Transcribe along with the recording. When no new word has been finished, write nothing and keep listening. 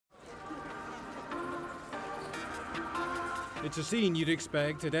It's a scene you'd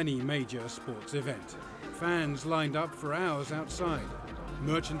expect at any major sports event. Fans lined up for hours outside,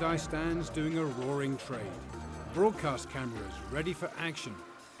 merchandise stands doing a roaring trade, broadcast cameras ready for action,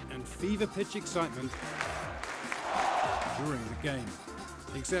 and fever-pitch excitement during the game.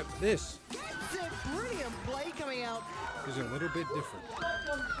 Except this is a little bit different.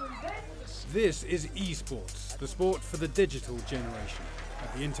 This is eSports, the sport for the digital generation.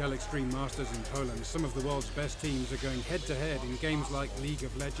 At the Intel Extreme Masters in Poland, some of the world's best teams are going head-to-head in games like League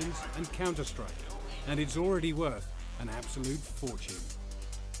of Legends and Counter-Strike, and it's already worth an absolute fortune.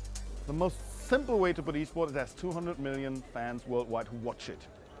 The most simple way to put eSports is there's 200 million fans worldwide who watch it.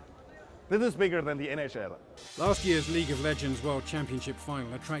 This is bigger than the NHL. Last year's League of Legends World Championship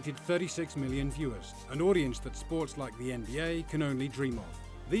final attracted 36 million viewers, an audience that sports like the NBA can only dream of.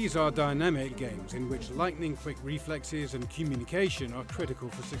 These are dynamic games in which lightning-quick reflexes and communication are critical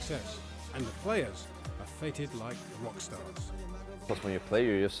for success, and the players are fated like rock stars. Because when you play,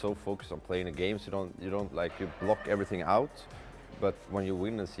 you're just so focused on playing the games, you block everything out. But when you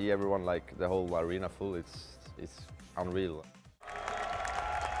win and see everyone, like the whole arena full, it's unreal.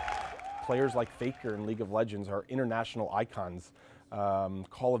 Players like Faker in League of Legends are international icons.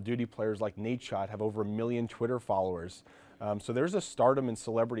 Call of Duty players like Nadeshot have over 1 million Twitter followers. So there's a stardom and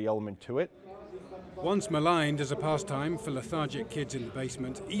celebrity element to it. Once maligned as a pastime for lethargic kids in the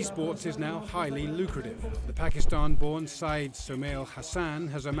basement, eSports is now highly lucrative. The Pakistan-born Saeed Somail Hassan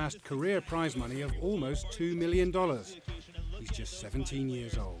has amassed career prize money of almost $2 million. He's just 17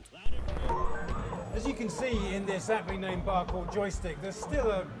 years old. As you can see in this aptly named bar called Joystick, there's still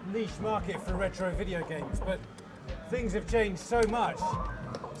a niche market for retro video games, but things have changed so much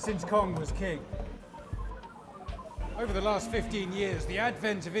since Kong was king. Over the last 15 years, the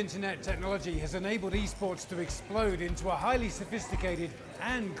advent of internet technology has enabled esports to explode into a highly sophisticated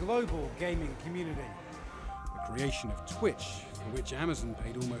and global gaming community. The creation of Twitch, for which Amazon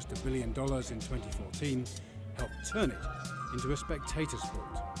paid almost $1 billion in 2014, helped turn it into a spectator sport.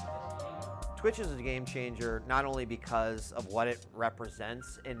 Twitch is a game changer, not only because of what it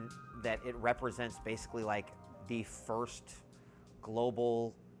represents, in that it represents basically like the first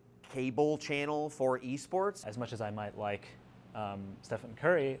global cable channel for esports. As much as I might like Stephen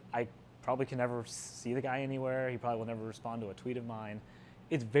Curry, I probably can never see the guy anywhere. He probably will never respond to a tweet of mine.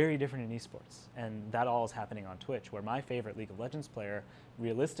 It's very different in esports, and that all is happening on Twitch, where my favorite League of Legends player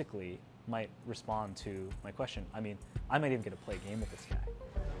realistically might respond to my question. I mean, I might even get to play a game with this guy.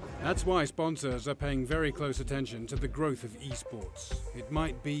 That's why sponsors are paying very close attention to the growth of esports. It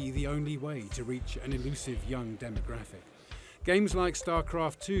might be the only way to reach an elusive young demographic. Games like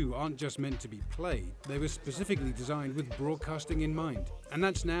StarCraft 2 aren't just meant to be played, they were specifically designed with broadcasting in mind. And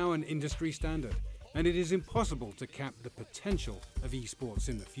that's now an industry standard. And it is impossible to cap the potential of esports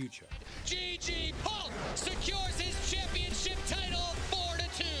in the future. GG Pulp secures his championship title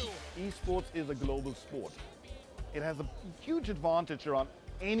 4-2. Esports is a global sport. It has a huge advantage around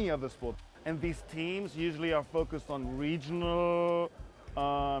any other sport. And these teams usually are focused on regional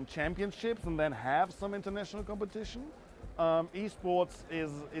championships and then have some international competition. Esports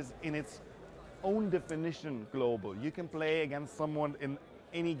is in its own definition global. You can play against someone in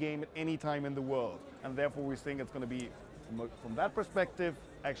any game at any time in the world. And therefore we think it's going to be, from that perspective,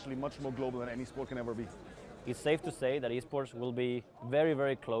 actually much more global than any sport can ever be. It's safe to say that esports will be very,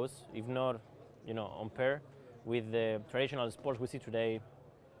 very close, if not, on par with the traditional sports we see today,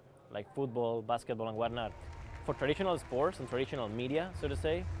 like football, basketball, and whatnot. For traditional sports and traditional media, so to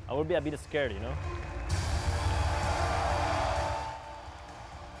say, I would be a bit scared,